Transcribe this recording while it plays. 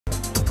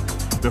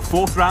The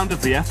fourth round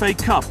of the FA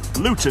Cup,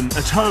 Luton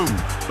at home.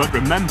 But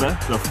remember,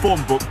 the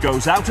form book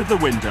goes out of the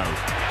window.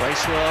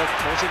 Bracewell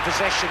was in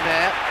possession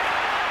there.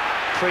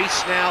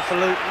 Priest now for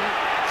Luton.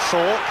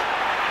 Thorpe.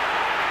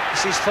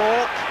 This is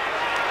Thorpe.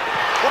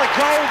 What a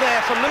goal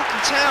there for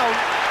Luton Town,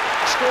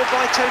 scored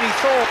by Tony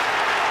Thorpe.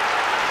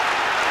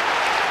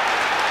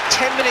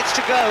 10 minutes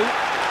to go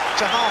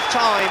to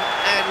half-time,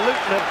 and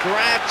Luton have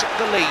grabbed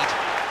the lead.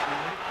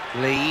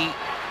 Lee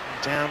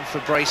down for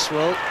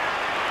Bracewell.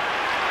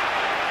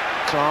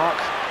 Clark.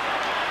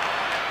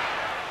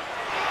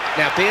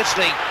 Now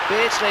Beardsley.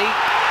 Beardsley.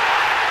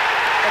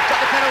 They've got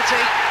the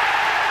penalty.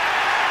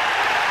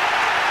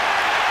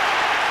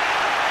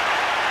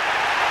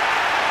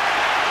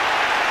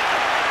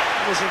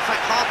 It was in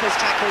fact Harper's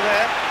tackle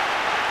there.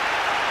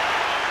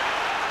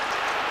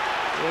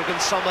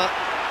 Jürgen Sommer,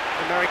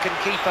 American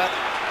keeper.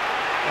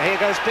 Now here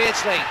goes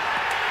Beardsley.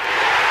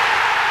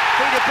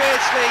 Peter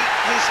Beardsley,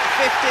 his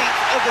 15th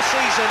of the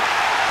season,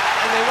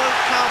 and they won't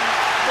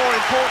come more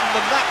important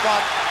than that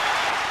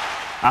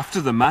one.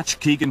 After the match,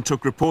 Keegan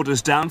took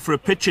reporters down for a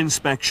pitch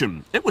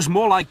inspection. It was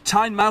more like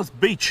Tynemouth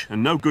Beach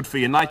and no good for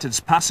United's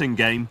passing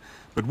game.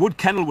 But would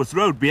Kenilworth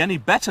Road be any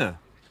better?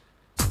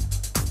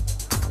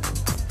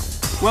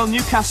 Well,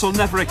 Newcastle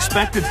never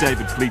expected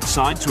David Fleet's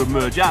side to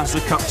emerge as the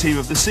cup team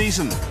of the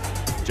season.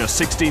 Just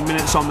 16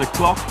 minutes on the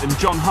clock and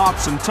John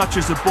Hartson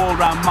touches the ball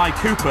round Mike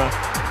Cooper.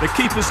 The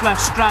keeper's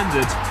left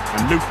stranded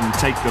and Luton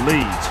take the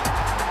lead.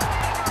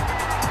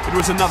 It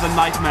was another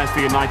nightmare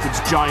for United's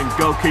giant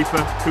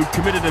goalkeeper, who'd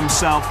committed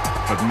himself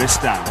but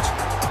missed out.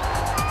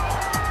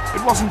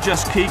 It wasn't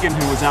just Keegan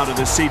who was out of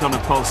his seat on a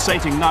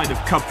pulsating night of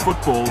cup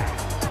football.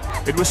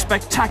 It was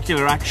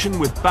spectacular action,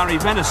 with Barry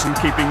Venison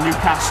keeping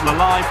Newcastle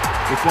alive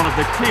with one of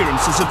the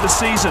clearances of the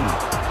season.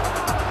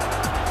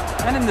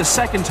 Then in the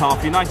second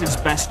half, United's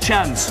best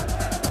chance.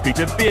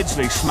 Peter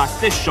Beardsley smacked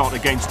this shot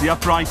against the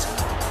upright,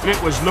 and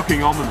it was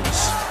looking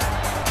ominous.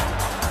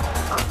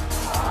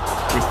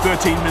 With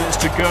 13 minutes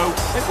to go,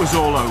 it was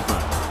all over.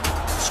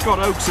 Scott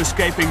Oakes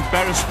escaping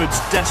Beresford's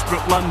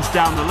desperate lunge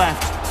down the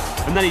left,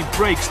 and then he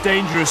breaks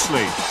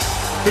dangerously.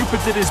 Cooper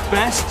did his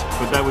best,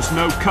 but there was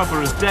no cover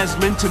as Des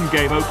Linton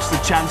gave Oakes the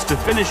chance to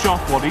finish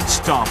off what he'd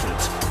started.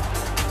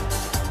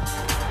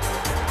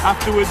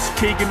 Afterwards,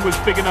 Keegan was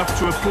big enough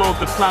to applaud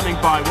the planning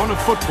by one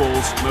of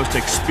football's most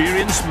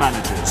experienced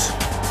managers.